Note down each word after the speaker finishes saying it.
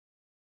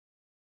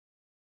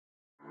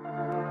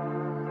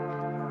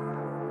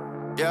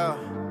Yeah.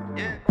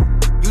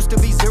 Used to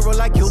be zero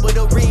like Gilbert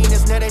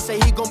Arenas. Now they say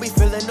he gon' be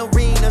filling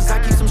arenas.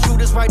 I keep some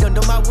shooters right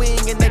under my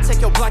wing, and they take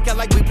your block out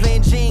like we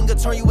playing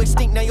Jenga. Turn you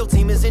extinct, now your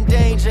team is in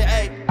danger.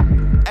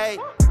 Ayy.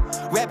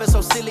 Rapping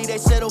so silly, they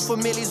settle for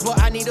millies. Well,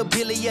 I need a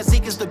billy, yeah,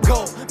 Zeke is the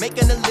goal.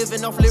 Making a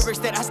living off lyrics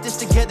that I stitch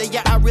together,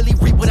 yeah, I really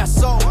reap what I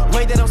sow.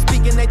 Way that I'm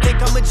speaking, they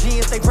think I'm a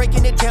genius. They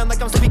breaking it down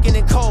like I'm speaking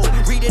in code.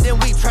 Read it and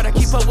weep, try to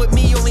keep up with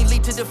me, only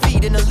lead to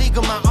defeat in a league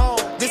of my own.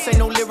 This ain't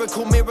no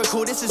lyrical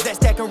miracle, this is that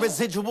stacking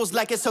residuals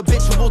like it's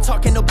habitual.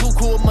 Talking to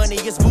buku of money,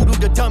 it's voodoo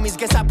to dummies.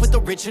 Guess I put the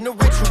rich in the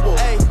ritual.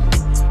 Ay,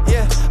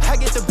 yeah, I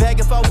get the bag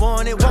if I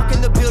want it. Walk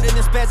in the building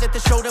and spaz at the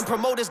show, then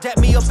promoters dap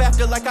me up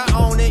after like I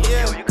own it,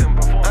 yeah. Yo, you can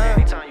perform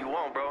anytime you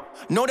want, bro.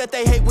 Know that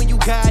they hate when you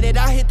got it.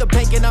 I hit the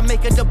bank and I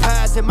make a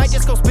deposit. Might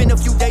just go spend a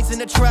few days in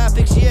the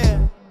tropics,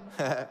 yeah.